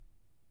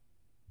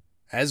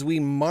As we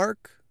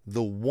mark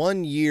the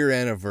 1 year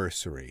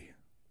anniversary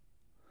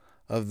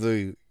of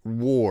the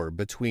war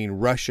between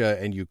Russia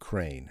and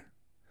Ukraine,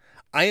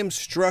 I am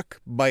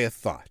struck by a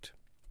thought.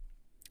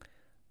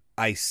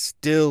 I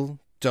still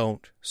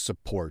don't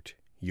support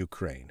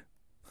Ukraine.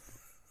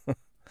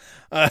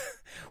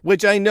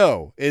 Which I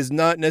know is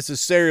not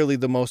necessarily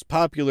the most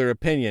popular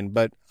opinion,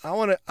 but I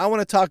want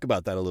to talk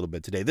about that a little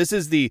bit today. This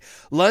is the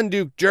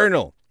Lunduke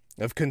Journal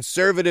of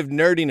Conservative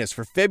Nerdiness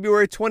for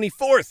February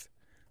 24th,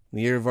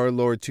 the year of our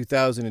Lord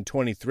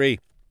 2023.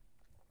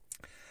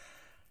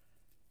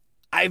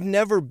 I've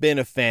never been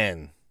a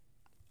fan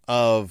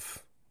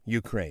of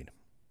Ukraine.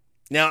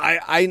 Now,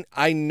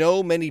 I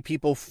know many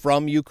people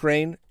from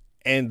Ukraine,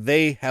 and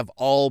they have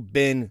all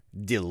been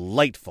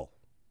delightful.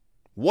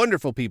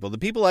 Wonderful people. The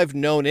people I've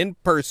known in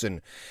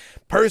person,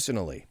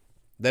 personally,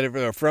 that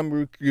are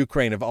from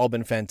Ukraine have all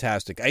been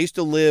fantastic. I used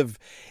to live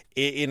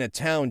in a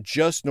town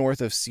just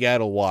north of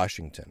Seattle,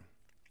 Washington.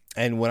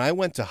 And when I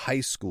went to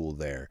high school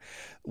there,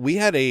 we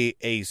had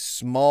a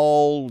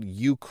small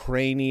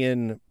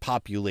Ukrainian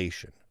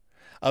population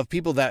of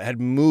people that had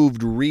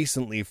moved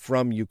recently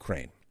from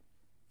Ukraine.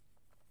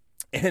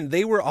 And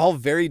they were all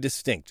very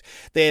distinct.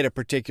 They had a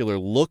particular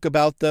look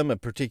about them, a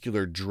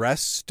particular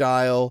dress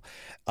style.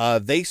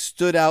 They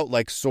stood out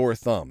like sore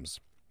thumbs.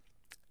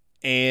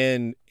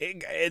 And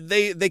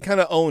they kind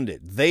of owned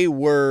it.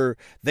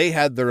 They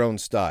had their own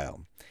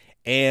style.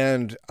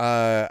 And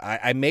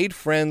I made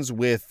friends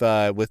with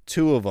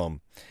two of them,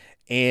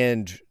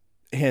 and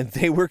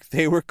they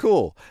were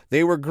cool.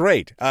 They were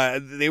great.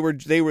 They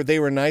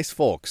were nice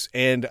folks,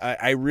 and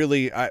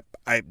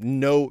I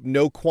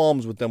no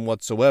qualms with them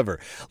whatsoever.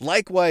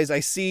 Likewise,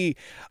 I see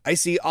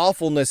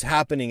awfulness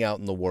happening out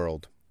in the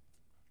world.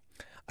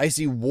 I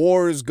see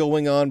wars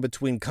going on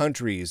between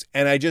countries,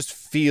 and I just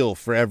feel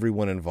for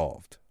everyone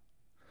involved.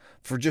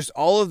 For just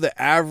all of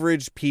the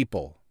average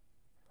people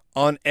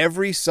on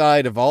every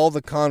side of all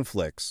the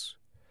conflicts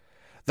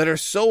that are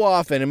so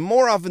often, and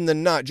more often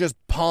than not, just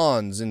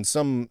pawns in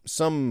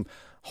some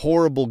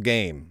horrible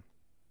game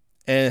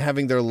and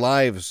having their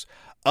lives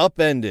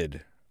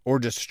upended or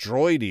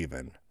destroyed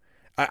even.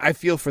 I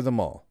feel for them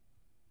all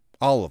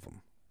of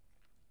them.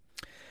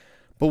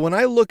 But when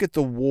I look at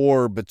the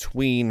war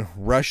between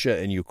Russia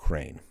and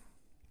Ukraine,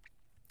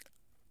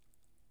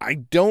 I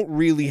don't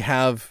really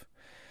have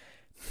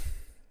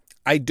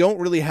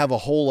a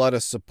whole lot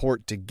of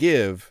support to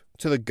give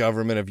to the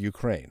government of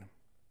Ukraine.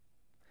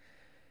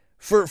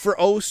 For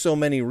so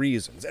many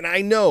reasons. And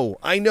I know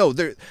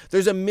there's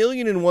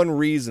 1,000,001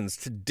 reasons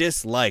to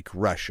dislike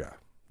Russia,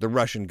 the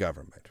Russian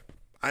government.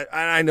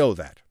 I know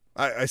that.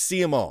 I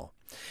see them all.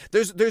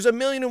 There's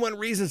 1,000,001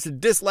 reasons to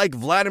dislike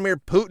Vladimir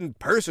Putin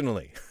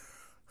personally.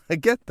 I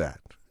get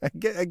that.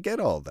 I get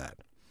all that.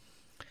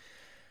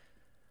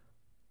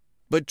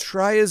 But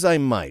try as I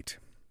might,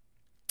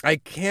 I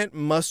can't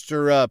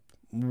muster up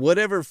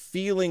whatever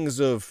feelings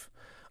of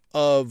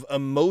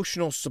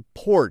emotional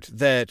support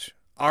that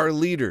our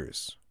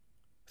leaders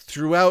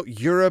throughout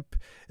Europe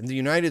and the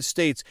United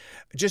States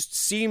just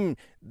seem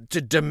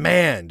to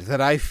demand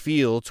that I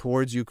feel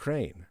towards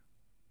Ukraine.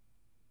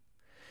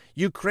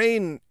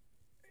 Ukraine,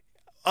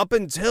 up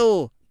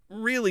until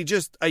really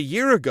just a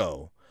year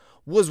ago,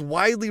 was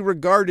widely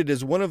regarded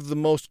as one of the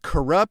most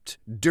corrupt,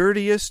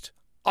 dirtiest,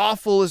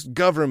 awfulest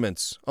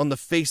governments on the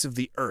face of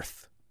the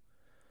earth.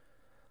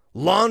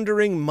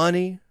 Laundering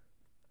money,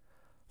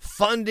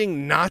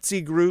 funding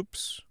Nazi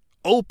groups,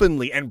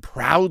 openly and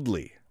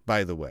proudly,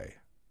 by the way.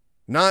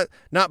 Not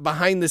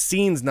behind the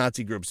scenes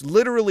Nazi groups.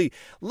 Literally,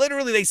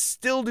 they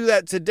still do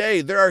that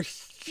today. There are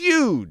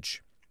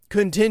huge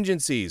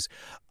contingencies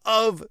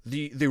of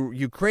the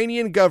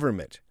Ukrainian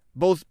government,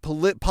 both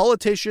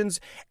politicians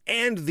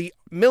and the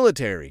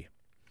military,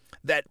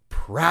 that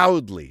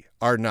proudly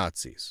are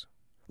Nazis.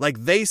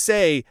 Like they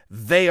say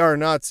they are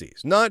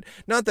Nazis. Not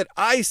that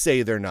I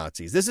say they're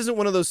Nazis. This isn't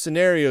one of those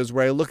scenarios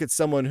where I look at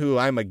someone who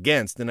I'm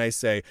against and I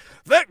say,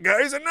 that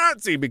guy's a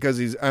Nazi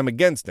because I'm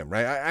against him,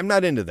 right? I'm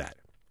not into that.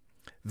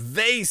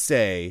 They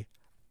say,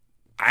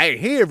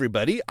 hey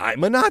everybody,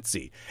 I'm a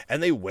Nazi.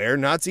 And they wear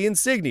Nazi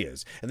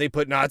insignias. And they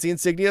put Nazi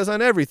insignias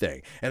on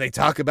everything. And they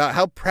talk about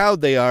how proud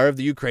they are of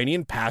the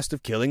Ukrainian past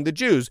of killing the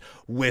Jews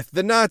with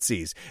the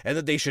Nazis. And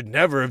that they should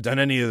never have done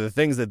any of the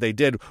things that they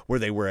did where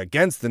they were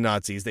against the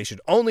Nazis. They should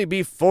only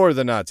be for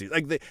the Nazis.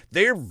 Like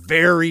they're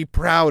very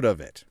proud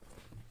of it.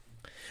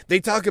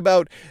 They talk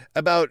about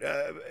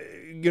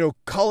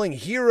calling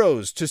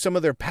heroes to some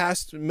of their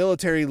past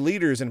military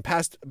leaders and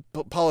past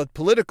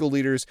political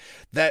leaders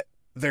that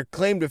their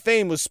claim to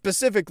fame was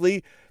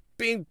specifically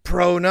being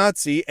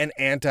pro-Nazi and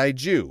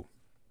anti-Jew.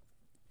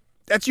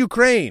 That's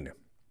Ukraine.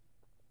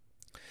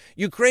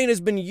 Ukraine has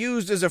been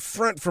used as a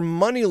front for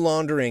money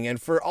laundering and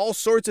for all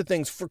sorts of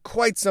things for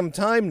quite some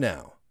time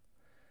now.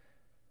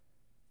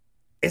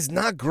 It's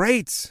not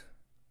great.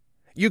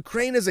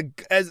 Ukraine as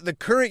the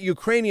current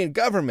Ukrainian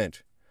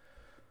government,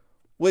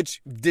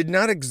 which did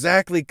not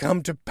exactly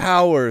come to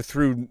power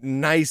through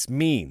nice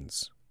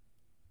means,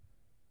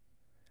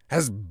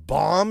 has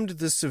bombed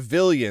the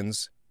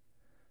civilians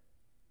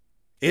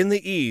in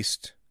the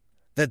East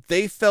that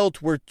they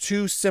felt were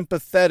too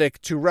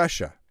sympathetic to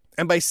Russia.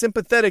 And by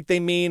sympathetic, they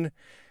mean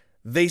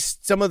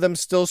some of them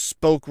still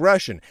spoke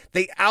Russian.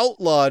 They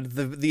outlawed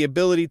the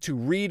ability to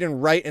read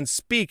and write and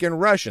speak in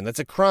Russian. That's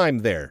a crime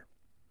there.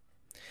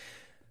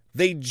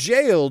 They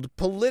jailed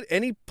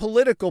any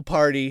political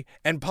party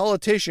and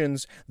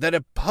politicians that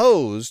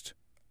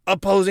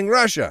opposing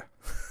Russia.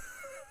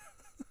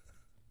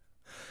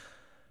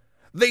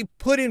 They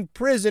put in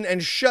prison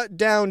and shut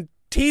down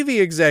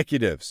TV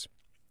executives,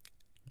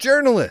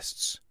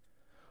 journalists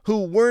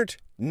who weren't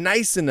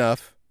nice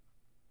enough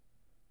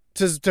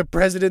to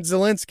President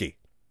Zelensky.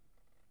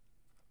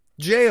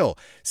 Jail.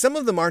 Some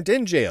of them aren't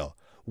in jail.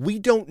 We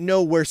don't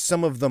know where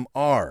some of them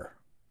are.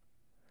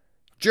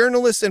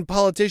 Journalists and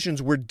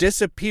politicians were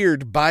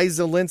disappeared by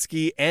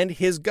Zelensky and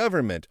his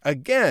government,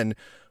 again,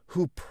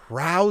 who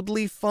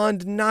proudly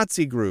fund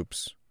Nazi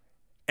groups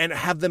and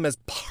have them as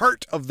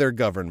part of their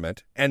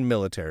government and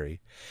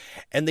military.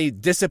 And they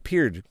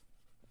disappeared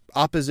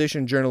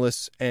opposition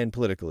journalists and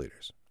political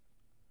leaders.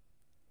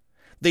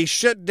 They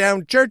shut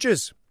down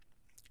churches.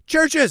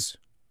 Churches!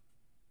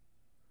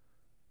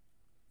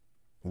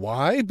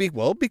 Why?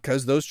 Well,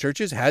 because those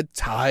churches had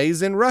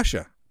ties in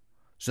Russia.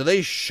 So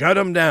they shut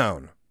them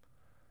down.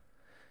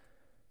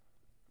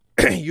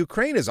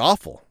 Ukraine is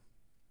awful.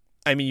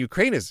 I mean,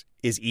 Ukraine is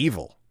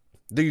evil.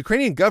 The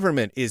Ukrainian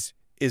government is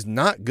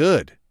not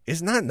good.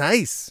 It's not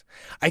nice.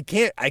 I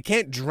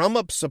can't drum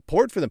up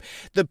support for them.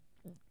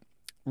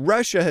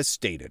 Russia has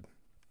stated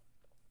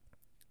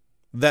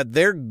that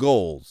their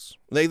goals,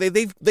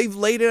 they've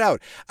laid it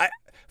out.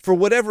 For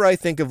whatever I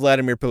think of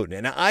Vladimir Putin,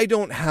 and I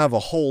don't have a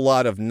whole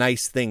lot of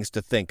nice things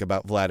to think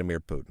about Vladimir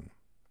Putin.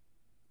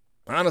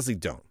 I honestly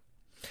don't.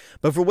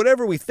 But for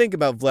whatever we think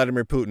about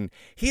Vladimir Putin,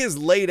 he has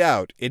laid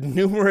out in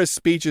numerous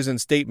speeches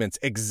and statements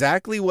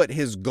exactly what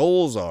his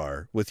goals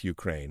are with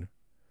Ukraine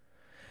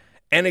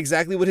and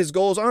exactly what his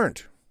goals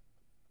aren't.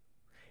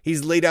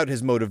 He's laid out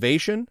his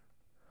motivation,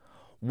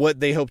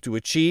 what they hope to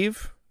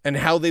achieve, and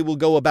how they will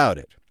go about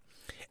it.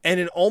 And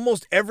in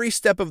almost every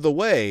step of the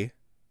way,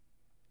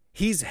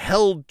 he's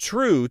held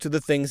true to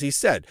the things he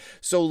said.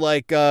 So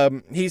like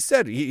he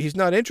said, he's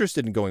not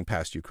interested in going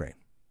past Ukraine.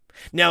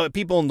 Now,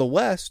 people in the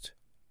West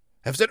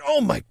have said, oh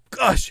my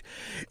gosh,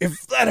 if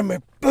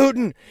Vladimir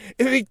Putin,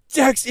 if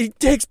he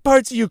takes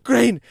parts of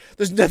Ukraine,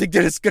 there's nothing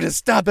that's going to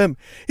stop him.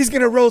 He's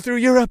going to roll through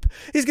Europe.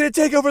 He's going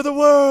to take over the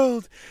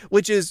world,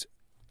 which is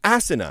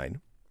asinine.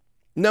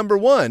 Number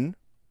one,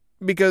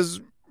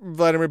 because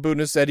Vladimir Putin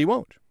has said he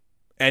won't,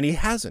 and he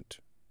hasn't.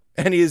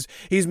 And he's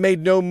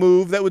made no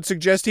move that would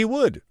suggest he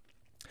would.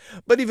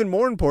 But even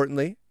more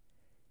importantly,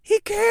 he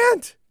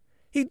can't.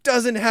 He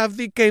doesn't have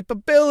the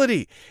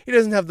capability. He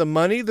doesn't have the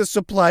money, the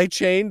supply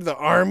chain, the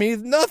army,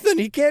 nothing.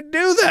 He can't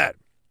do that.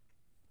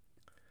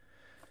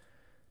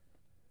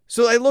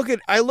 So I look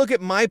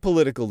at my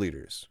political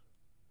leaders,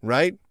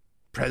 right?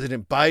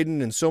 President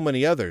Biden and so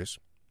many others,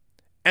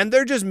 and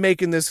they're just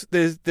making this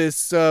bull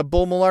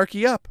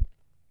malarkey up.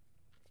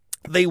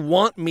 They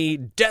want me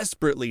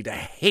desperately to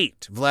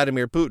hate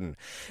Vladimir Putin.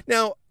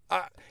 Now,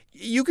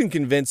 you can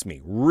convince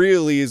me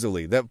real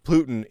easily that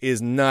Putin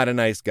is not a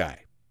nice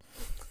guy.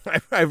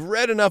 I've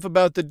read enough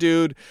about the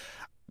dude.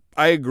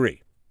 I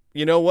agree.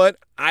 You know what?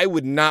 I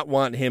would not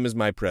want him as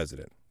my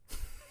president.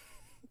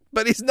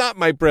 But he's not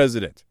my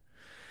president.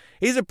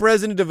 He's a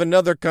president of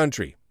another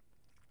country.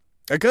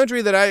 A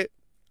country that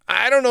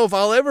I don't know if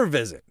I'll ever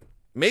visit.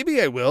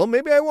 Maybe I will.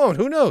 Maybe I won't.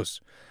 Who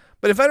knows?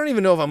 But if I don't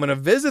even know if I'm going to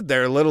visit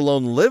there, let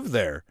alone live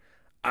there,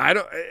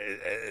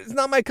 it's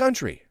not my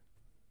country.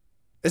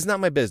 It's not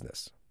my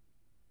business.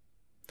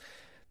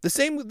 The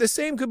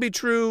same could be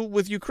true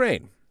with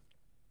Ukraine.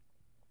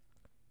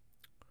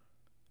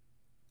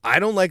 I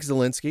don't like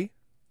Zelensky.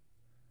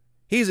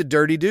 He's a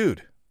dirty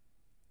dude.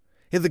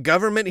 The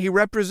government he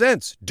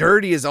represents,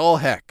 dirty as all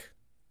heck.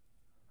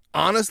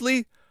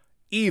 Honestly,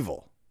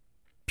 evil.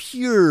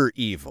 Pure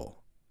evil.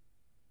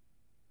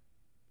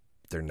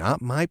 They're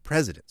not my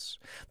presidents.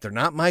 They're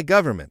not my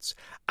governments.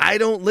 I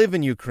don't live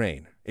in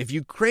Ukraine. If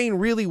Ukraine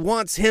really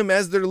wants him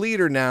as their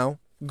leader now,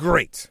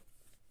 great.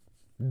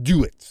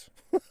 Do it.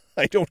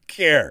 I don't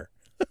care.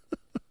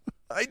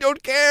 I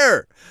don't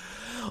care.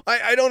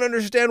 I don't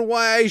understand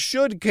why I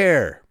should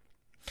care.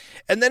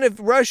 And then if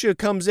Russia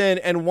comes in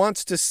and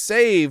wants to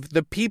save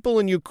the people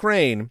in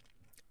Ukraine,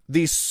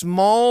 the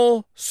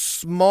small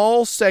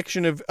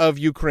section of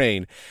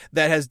Ukraine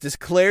that has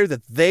declared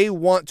that they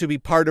want to be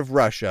part of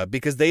Russia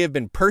because they have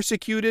been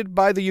persecuted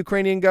by the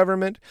Ukrainian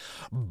government,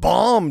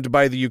 bombed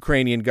by the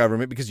Ukrainian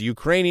government because the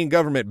Ukrainian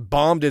government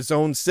bombed its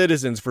own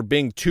citizens for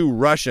being too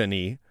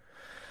Russian-y.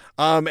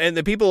 And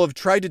the people have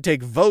tried to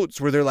take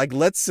votes where they're like,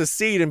 let's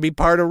secede and be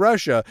part of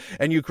Russia.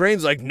 And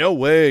Ukraine's like, no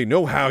way,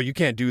 no how, you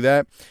can't do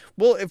that.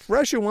 Well, if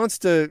Russia wants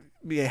to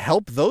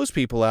help those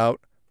people out,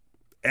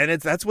 and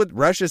that's what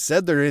Russia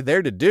said they're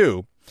there to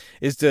do,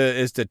 is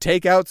to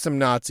take out some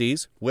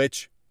Nazis,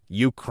 which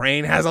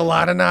Ukraine has a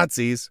lot of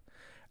Nazis,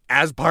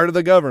 as part of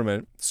the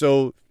government.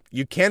 So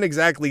you can't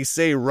exactly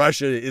say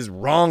Russia is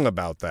wrong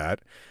about that,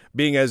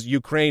 being as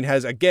Ukraine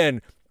has,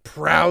 again,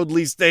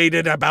 proudly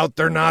stated about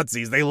their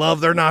Nazis. They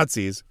love their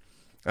Nazis.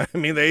 I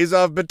mean, the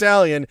Azov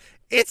Battalion,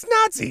 it's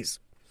Nazis.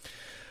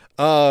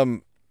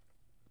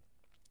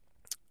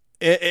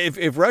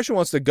 If Russia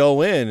wants to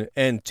go in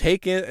and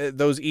take in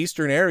those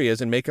eastern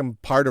areas and make them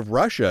part of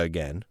Russia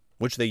again,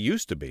 which they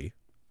used to be,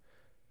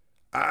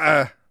 who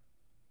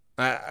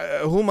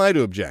am I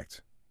to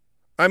object?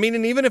 I mean,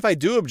 and even if I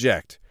do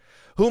object,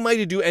 who am I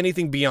to do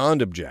anything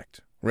beyond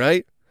object,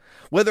 right?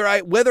 Whether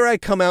I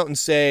come out and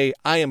say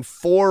I am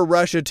for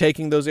Russia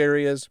taking those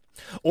areas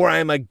or I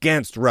am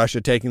against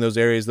Russia taking those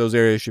areas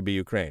should be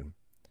Ukraine,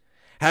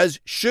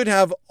 should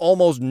have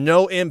almost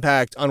no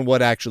impact on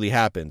what actually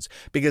happens,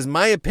 because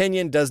my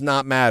opinion does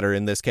not matter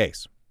in this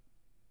case.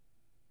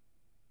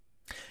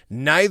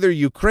 Neither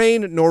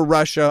Ukraine nor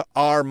Russia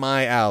are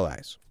my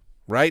allies,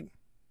 right?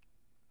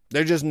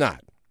 They're just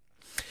not.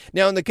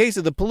 Now, in the case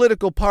of the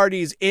political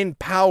parties in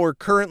power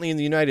currently in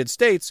the United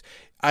States,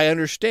 I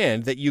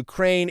understand that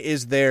Ukraine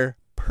is their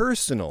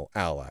personal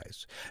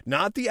allies.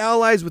 Not the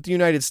allies with the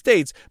United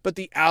States, but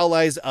the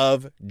allies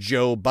of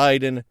Joe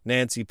Biden,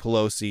 Nancy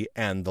Pelosi,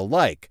 and the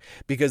like,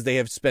 because they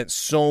have spent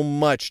so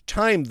much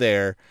time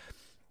there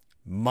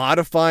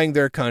modifying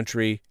their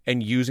country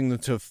and using them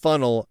to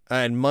funnel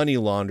and money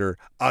launder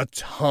a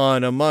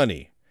ton of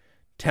money.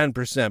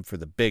 10% for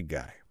the big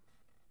guy.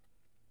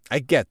 I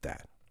get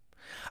that.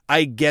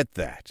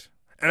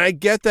 And I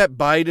get that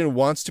Biden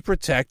wants to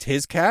protect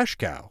his cash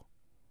cow.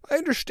 I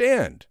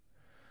understand.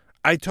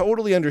 I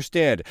totally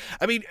understand.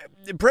 I mean,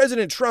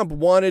 President Trump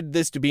wanted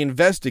this to be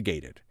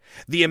investigated.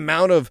 The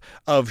amount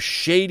of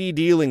shady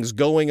dealings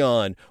going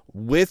on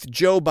with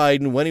Joe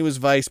Biden when he was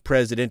vice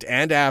president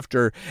and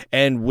after,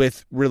 and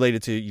with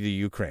related to the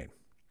Ukraine.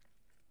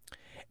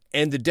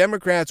 And the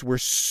Democrats were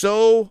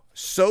so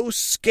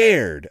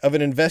scared of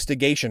an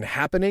investigation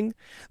happening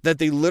that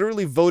they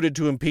literally voted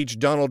to impeach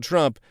Donald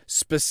Trump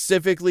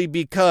specifically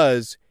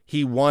because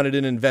he wanted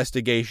an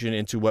investigation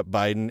into what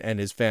Biden and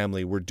his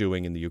family were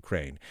doing in the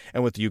Ukraine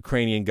and what the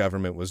Ukrainian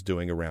government was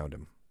doing around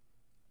him.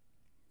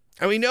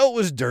 And we know it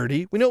was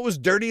dirty. We know it was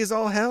dirty as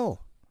all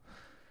hell.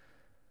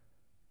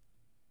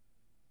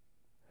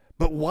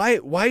 But why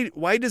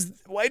does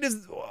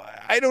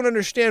I don't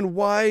understand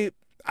why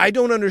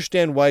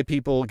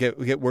people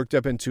get worked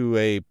up into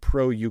a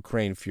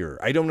pro-Ukraine furor.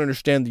 I don't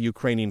understand the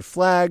Ukrainian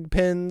flag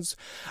pins.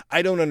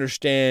 I don't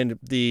understand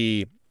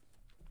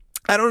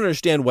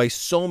why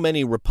so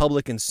many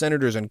Republican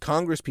senators and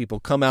Congress people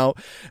come out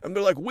and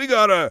they're like, we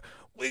gotta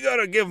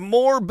give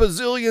more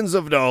bazillions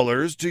of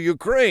dollars to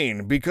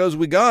Ukraine because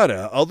we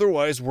gotta.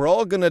 Otherwise, we're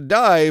all gonna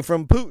die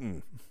from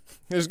Putin.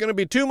 There's gonna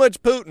be too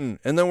much Putin,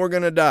 and then we're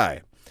gonna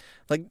die.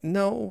 Like,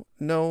 no.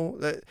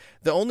 The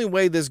only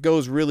way this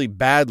goes really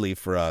badly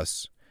for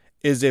us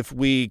is if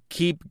we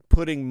keep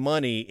putting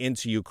money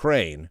into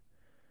Ukraine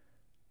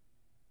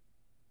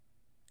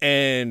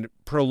and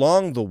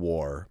prolong the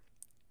war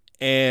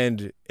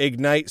and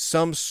ignite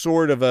some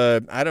sort of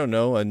a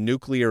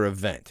nuclear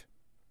event.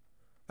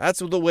 That's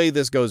the way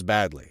this goes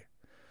badly.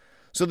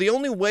 So the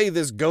only way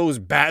this goes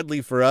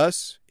badly for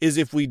us is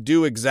if we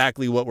do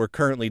exactly what we're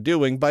currently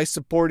doing by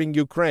supporting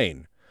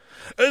Ukraine.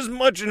 As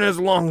much and as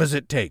long as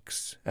it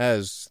takes,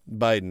 as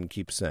Biden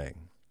keeps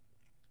saying.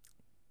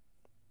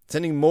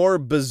 Sending more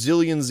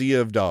bazillions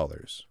of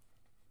dollars.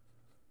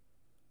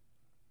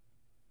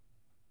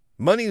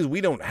 Money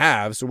we don't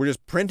have, so we're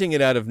just printing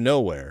it out of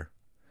nowhere.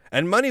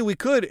 And money we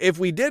could, if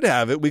we did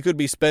have it, we could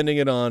be spending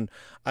it on,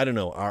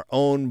 our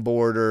own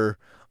border,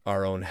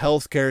 our own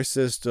healthcare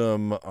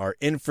system, our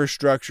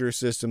infrastructure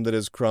system that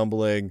is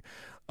crumbling,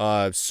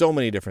 so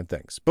many different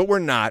things. But we're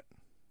not.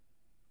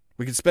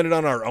 We could spend it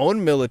on our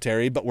own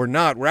military, but we're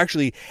not. We're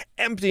actually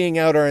emptying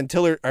out our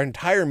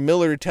entire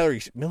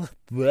military.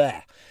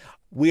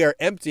 We are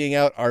emptying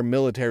out our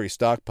military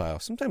stockpile.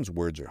 Sometimes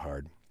words are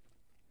hard.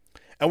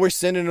 And we're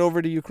sending it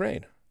over to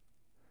Ukraine.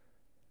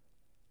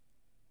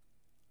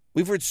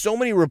 We've heard so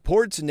many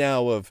reports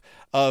now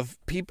of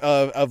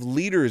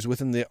leaders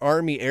within the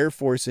Army, Air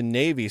Force, and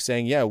Navy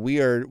saying, "Yeah, we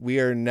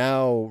are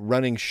now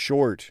running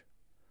short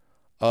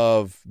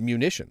of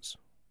munitions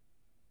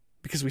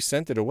because we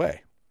sent it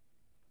away,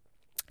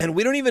 and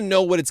we don't even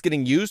know what it's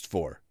getting used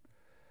for.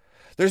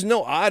 There's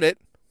no audit.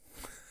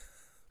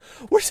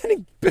 We're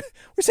sending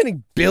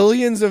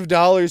billions of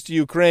dollars to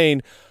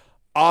Ukraine,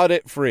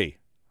 audit free.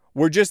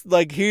 We're just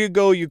like, here you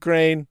go,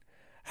 Ukraine.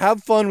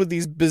 Have fun with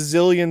these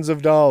bazillions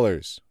of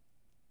dollars."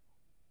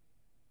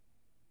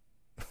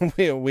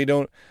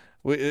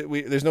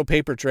 There's no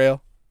paper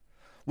trail.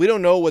 We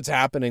don't know what's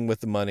happening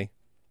with the money.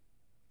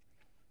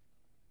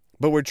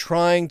 But we're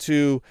trying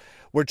to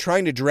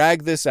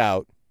drag this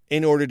out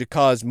in order to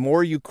cause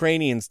more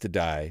Ukrainians to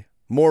die,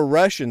 more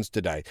Russians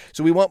to die.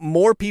 So we want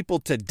more people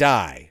to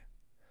die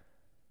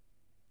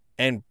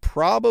and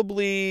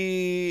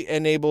probably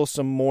enable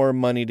some more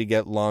money to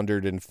get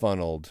laundered and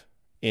funneled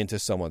into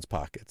someone's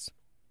pockets.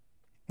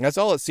 That's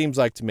all it seems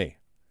like to me.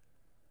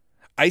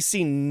 I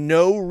see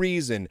no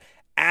reason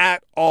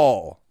at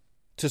all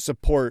to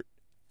support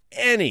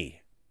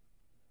any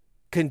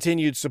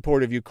continued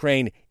support of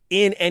Ukraine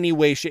in any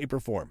way, shape, or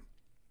form.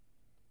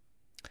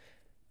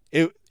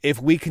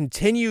 If we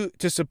continue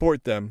to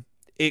support them,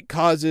 it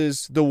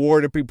causes the war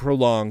to be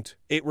prolonged.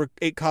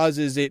 It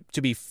causes it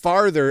to be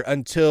farther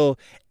until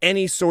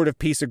any sort of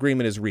peace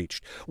agreement is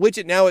reached, which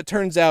it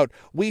turns out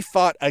we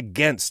fought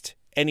against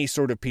any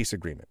sort of peace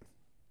agreement.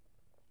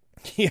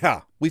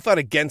 Yeah, we fought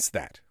against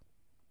that.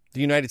 The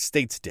United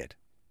States did.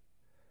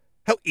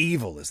 How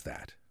evil is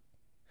that?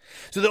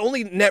 So the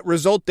only net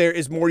result there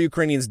is more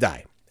Ukrainians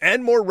die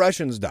and more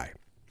Russians die.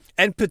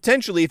 And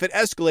potentially, if it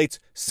escalates,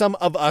 some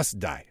of us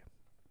die.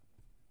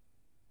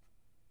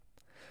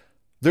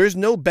 There's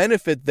no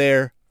benefit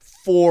there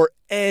for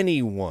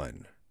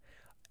anyone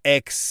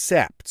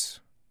except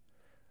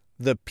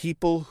the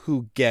people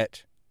who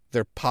get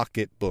their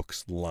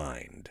pocketbooks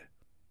lined,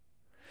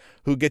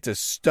 who get to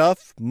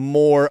stuff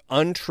more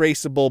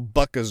untraceable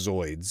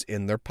buckazoids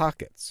in their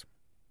pockets.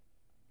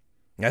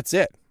 That's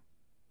it.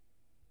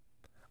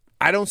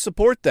 I don't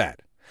support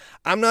that.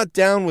 I'm not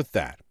down with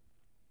that.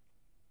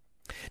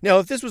 Now,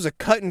 if this was a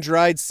cut and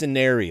dried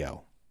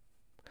scenario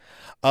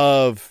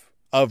of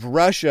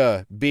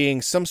Russia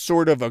being some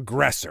sort of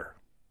aggressor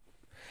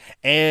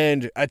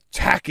and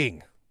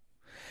attacking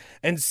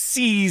and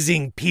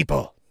seizing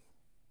people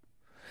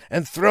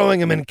and throwing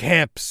them in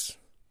camps,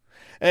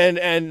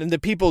 and the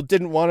people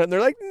didn't want it, and they're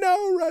like,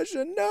 no,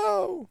 Russia,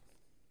 no.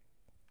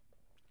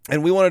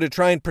 And we wanted to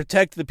try and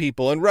protect the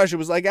people, and Russia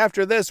was like,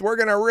 after this, we're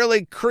going to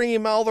really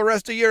cream all the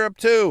rest of Europe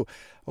too.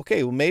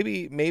 Okay, well,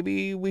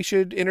 maybe we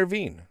should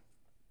intervene.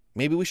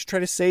 Maybe we should try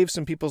to save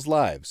some people's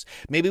lives.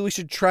 Maybe we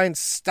should try and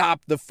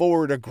stop the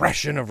forward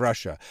aggression of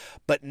Russia.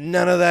 But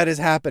none of that is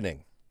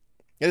happening.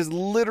 It is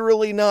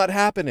literally not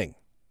happening.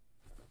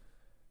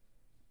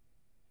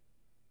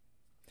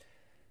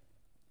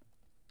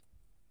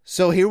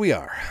 So here we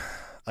are,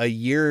 a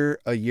year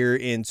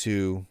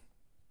into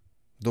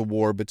the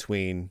war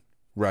between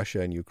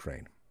Russia and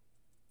Ukraine.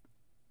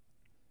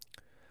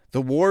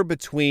 The war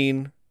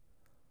between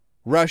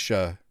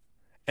Russia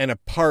and a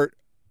part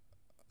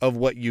of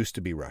what used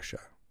to be Russia,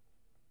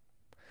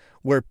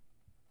 where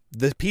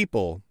the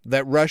people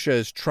that Russia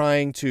is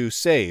trying to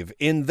save,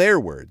 in their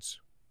words,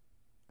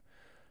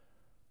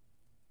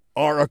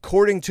 are,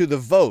 according to the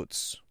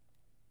votes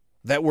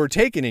that were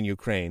taken in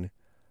Ukraine,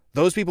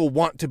 those people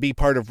want to be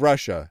part of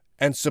Russia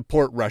and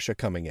support Russia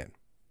coming in.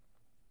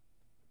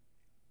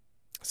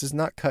 This is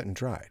not cut and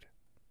dried.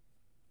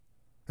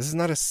 This is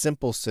not a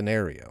simple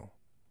scenario.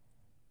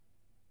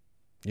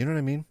 You know what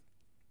I mean?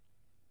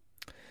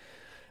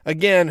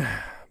 Again,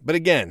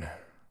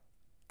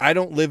 I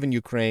don't live in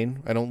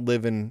Ukraine. I don't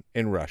live in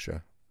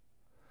Russia.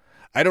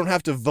 I don't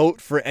have to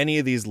vote for any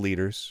of these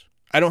leaders.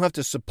 I don't have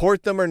to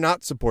support them or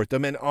not support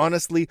them. And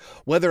honestly,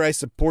 whether I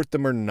support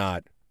them or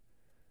not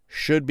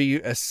should be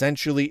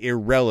essentially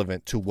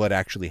irrelevant to what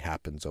actually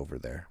happens over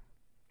there.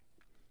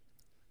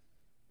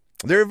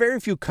 There are very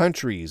few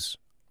countries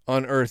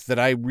on earth that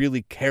I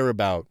really care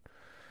about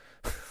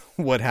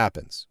what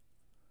happens.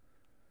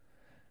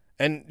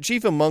 And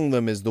chief among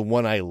them is the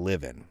one I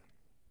live in.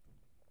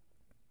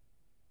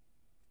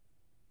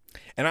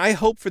 And I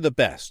hope for the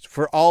best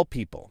for all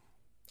people.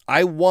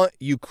 I want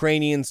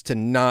Ukrainians to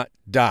not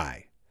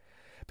die.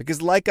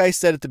 Because like I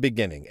said at the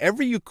beginning,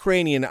 every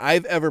Ukrainian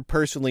I've ever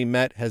personally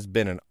met has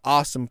been an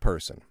awesome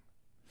person.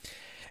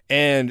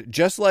 And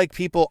just like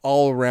people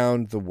all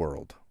around the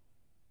world,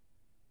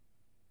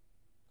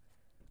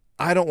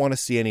 I don't want to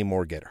see any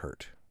more get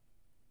hurt.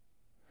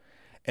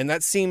 And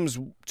that seems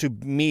to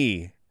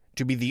me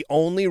to be the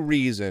only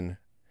reason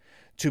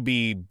to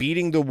be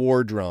beating the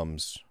war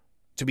drums,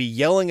 to be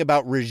yelling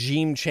about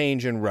regime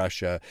change in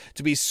Russia,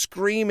 to be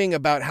screaming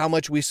about how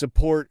much we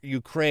support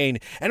Ukraine,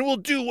 and we'll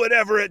do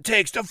whatever it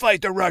takes to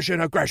fight the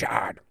Russian aggression.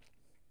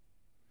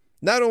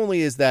 Not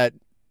only is that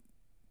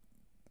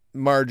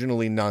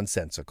marginally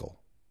nonsensical,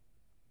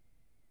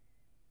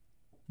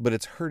 but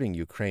it's hurting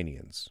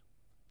Ukrainians.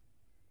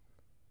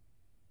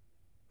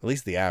 At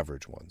least the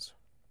average ones.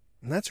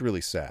 And that's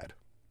really sad.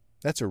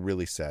 That's a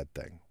really sad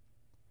thing.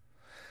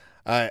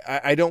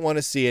 I don't want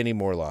to see any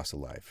more loss of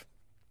life.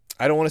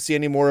 I don't want to see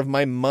any more of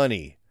my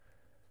money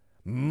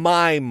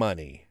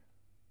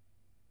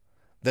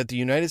that the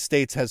United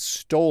States has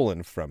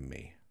stolen from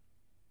me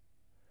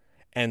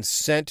and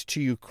sent to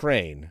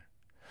Ukraine,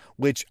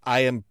 which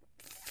I am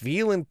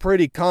feeling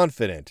pretty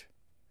confident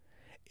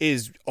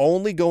is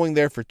only going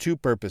there for two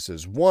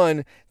purposes.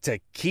 One, to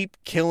keep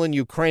killing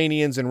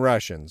Ukrainians and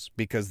Russians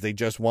because they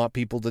just want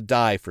people to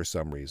die for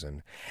some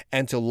reason,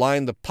 and to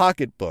line the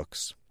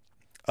pocketbooks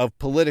of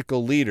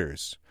political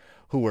leaders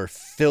who are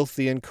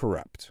filthy and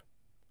corrupt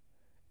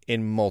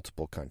in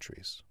multiple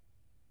countries,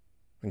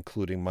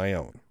 including my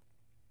own.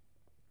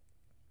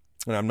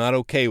 And I'm not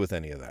okay with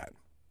any of that.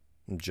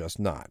 I'm just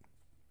not.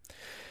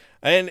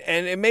 And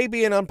it may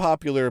be an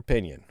unpopular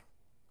opinion.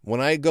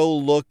 When I go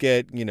look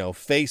at,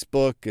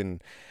 Facebook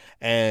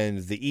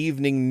and the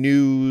evening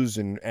news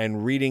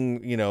and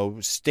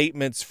reading,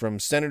 statements from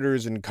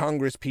senators and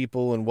Congress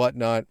people and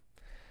whatnot,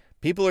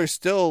 people are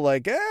still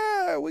like,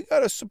 we got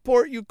to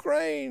support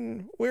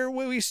Ukraine. Where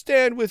will we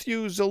stand with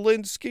you,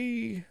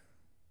 Zelensky?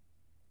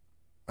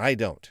 I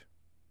don't.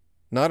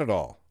 Not at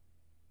all.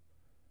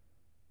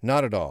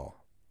 Not at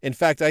all. In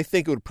fact, I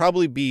think it would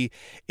probably be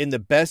in the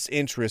best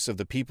interest of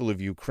the people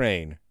of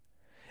Ukraine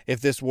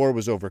if this war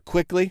was over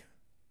quickly,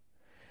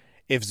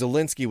 if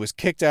Zelensky was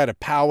kicked out of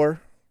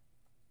power,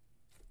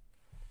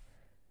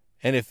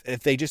 and if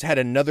they just had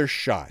another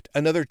shot,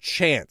 another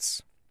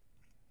chance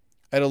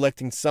at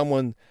electing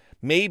someone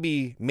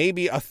maybe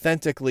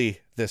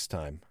authentically this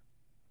time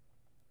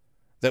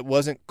that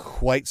wasn't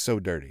quite so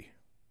dirty.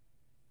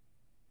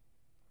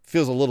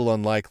 Feels a little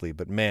unlikely,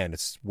 but man,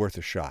 it's worth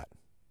a shot.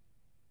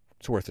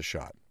 It's worth a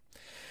shot.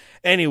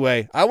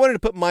 Anyway, I wanted to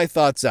put my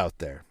thoughts out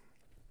there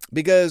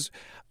because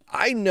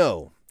I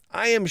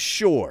am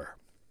sure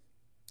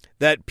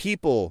that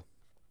people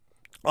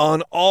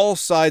on all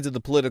sides of the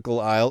political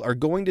aisle are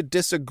going to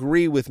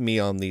disagree with me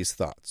on these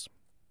thoughts.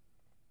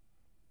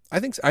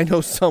 I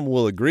know some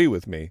will agree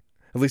with me,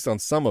 at least on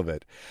some of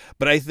it,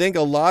 but I think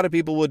a lot of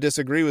people would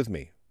disagree with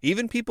me.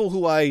 Even people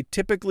who I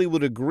typically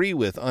would agree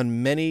with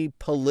on many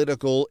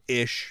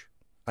political-ish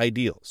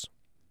ideals.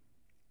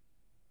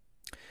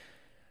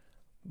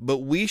 But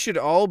we should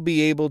all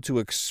be able to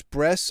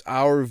express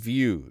our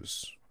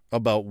views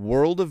about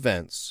world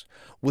events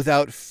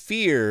without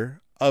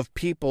fear of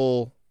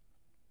people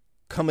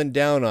coming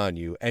down on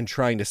you and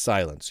trying to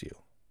silence you.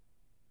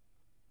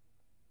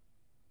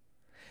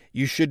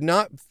 You should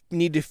not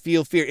need to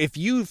feel fear. If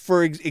you,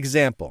 for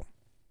example,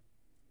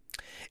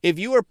 if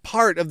you are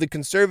part of the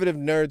conservative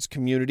nerds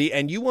community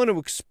and you want to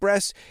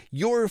express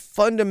your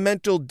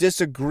fundamental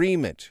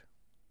disagreement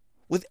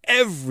with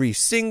every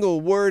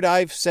single word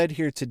I've said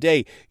here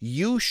today,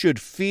 you should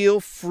feel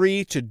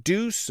free to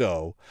do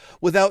so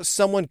without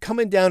someone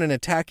coming down and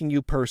attacking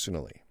you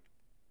personally.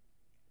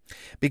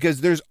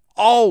 Because there's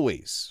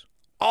always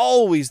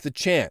the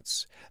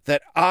chance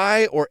that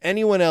I or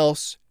anyone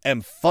else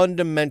am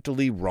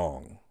fundamentally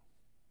wrong.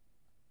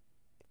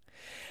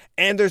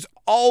 And there's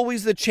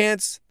always the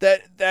chance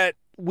that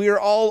we're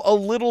all a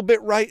little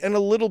bit right and a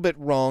little bit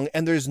wrong,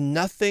 and there's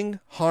nothing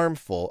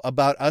harmful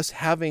about us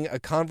having a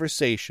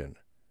conversation,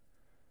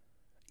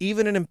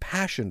 even an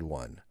impassioned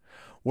one,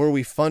 where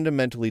we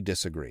fundamentally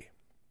disagree.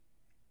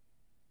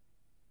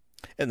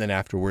 And then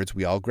afterwards,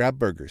 we all grab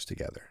burgers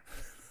together.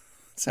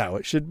 That's how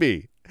it should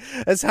be.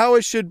 That's how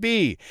it should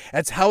be.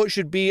 That's how it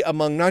should be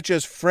among not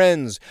just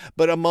friends,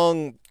 but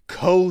among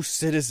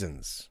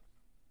co-citizens.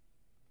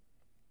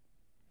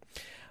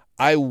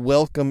 I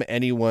welcome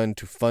anyone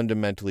to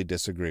fundamentally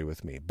disagree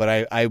with me,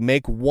 but I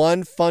make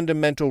one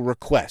fundamental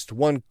request,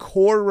 one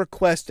core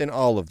request in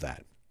all of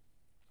that.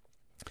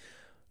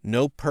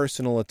 No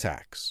personal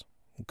attacks,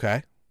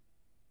 okay?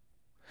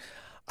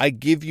 I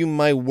give you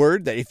my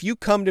word that if you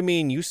come to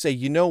me and you say,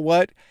 you know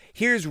what,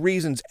 here's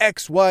reasons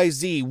X, Y,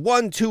 Z,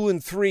 1, 2,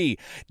 and 3,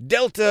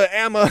 delta,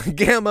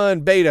 gamma,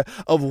 and beta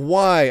of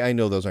why, I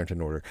know those aren't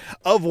in order,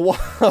 of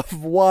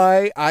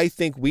why I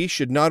think we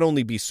should not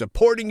only be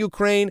supporting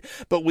Ukraine,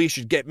 but we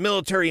should get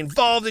military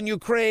involved in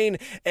Ukraine,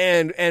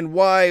 and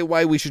why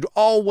we should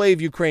all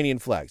wave Ukrainian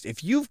flags.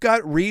 If you've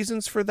got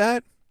reasons for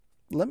that,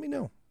 let me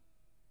know.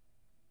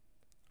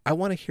 I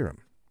want to hear them.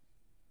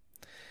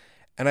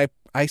 And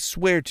I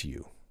swear to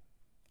you,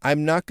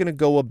 I'm not going to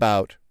go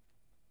about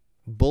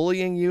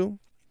bullying you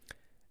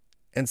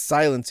and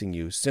silencing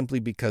you simply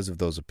because of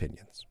those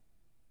opinions.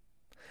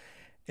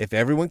 If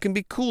everyone can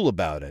be cool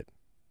about it,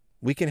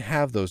 we can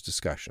have those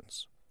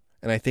discussions.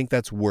 And I think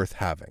that's worth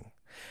having.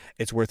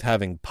 It's worth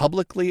having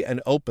publicly and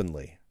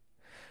openly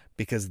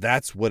because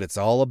that's what it's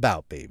all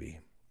about, baby.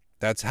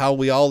 That's how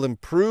we all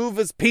improve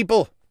as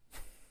people.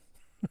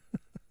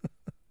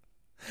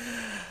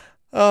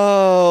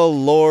 Oh,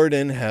 Lord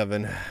in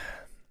heaven.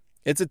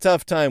 It's a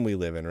tough time we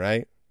live in,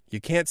 right?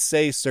 You can't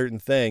say certain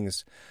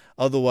things,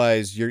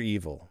 otherwise you're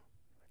evil.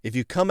 If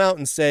you come out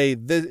and say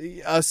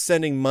us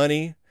sending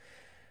money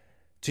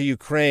to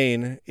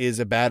Ukraine is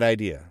a bad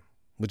idea,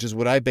 which is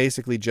what I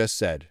basically just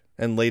said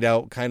and laid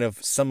out kind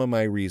of some of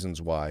my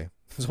reasons why.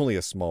 It's only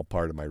a small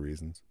part of my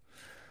reasons.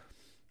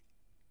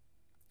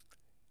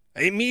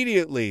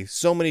 Immediately,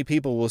 so many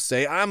people will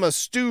say, I'm a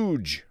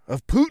stooge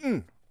of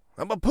Putin.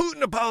 I'm a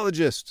Putin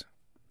apologist.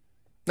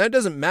 Now, it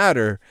doesn't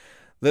matter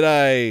that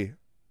I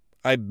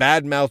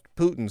badmouthed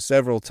Putin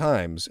several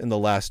times in the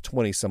last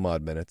 20 some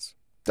odd minutes.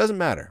 Doesn't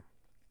matter.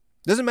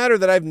 Doesn't matter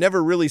that I've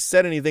never really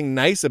said anything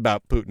nice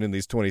about Putin in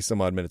these 20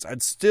 some odd minutes.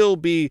 I'd still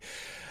be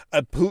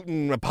a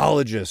Putin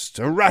apologist,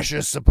 a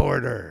Russia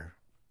supporter.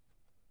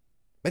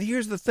 But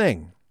here's the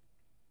thing.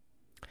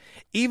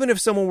 Even if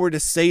someone were to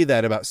say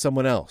that about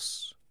someone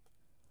else,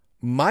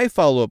 my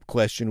follow-up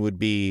question would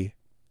be,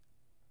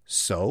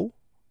 so?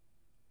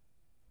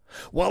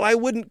 While I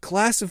wouldn't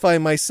classify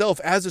myself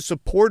as a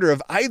supporter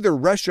of either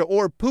Russia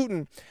or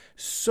Putin,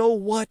 so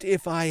what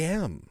if I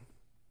am?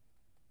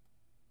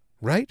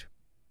 Right?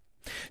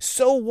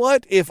 So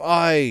what if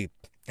I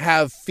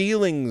have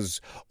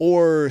feelings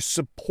or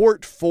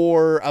support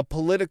for a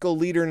political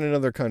leader in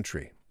another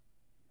country?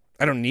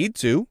 I don't need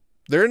to.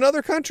 They're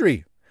another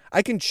country.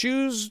 I can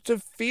choose to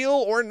feel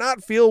or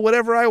not feel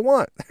whatever I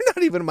want. They're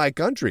not even my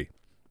country.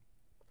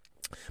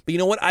 But you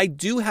know what? I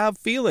do have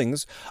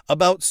feelings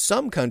about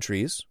some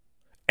countries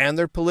and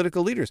their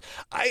political leaders.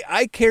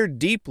 I care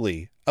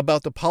deeply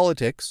about the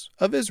politics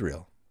of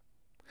Israel.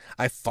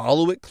 I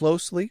follow it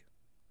closely.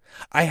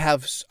 I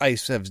have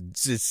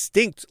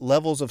distinct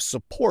levels of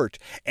support,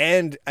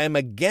 and I'm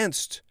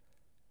against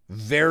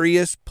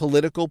various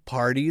political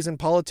parties and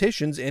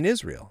politicians in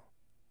Israel.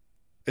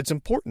 It's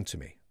important to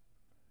me.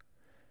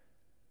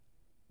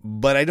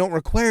 But I don't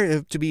require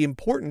it to be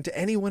important to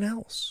anyone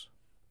else.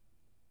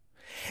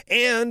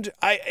 And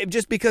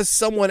just because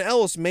someone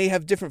else may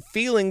have different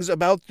feelings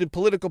about the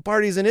political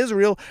parties in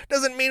Israel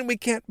doesn't mean we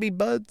can't be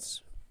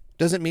buds.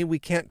 Doesn't mean we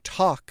can't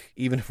talk,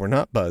 even if we're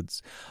not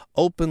buds,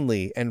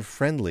 openly and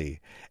friendly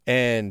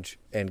and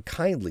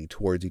kindly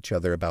towards each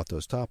other about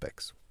those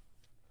topics.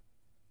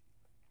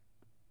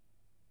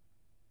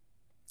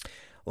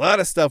 A lot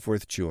of stuff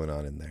worth chewing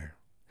on in there.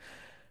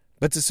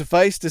 But to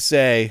suffice to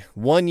say,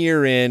 1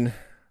 year in,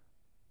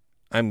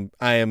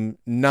 I am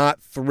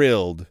not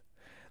thrilled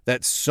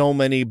that so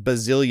many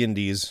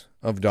bazillions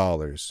of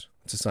dollars,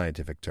 it's a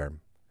scientific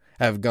term,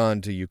 have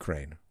gone to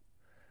Ukraine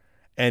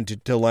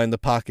and to line the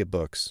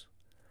pocketbooks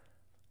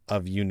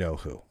of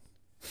you-know-who.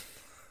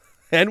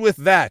 And with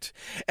that,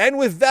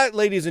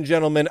 ladies and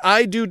gentlemen,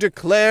 I do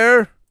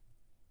declare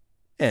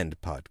end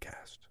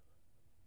podcast.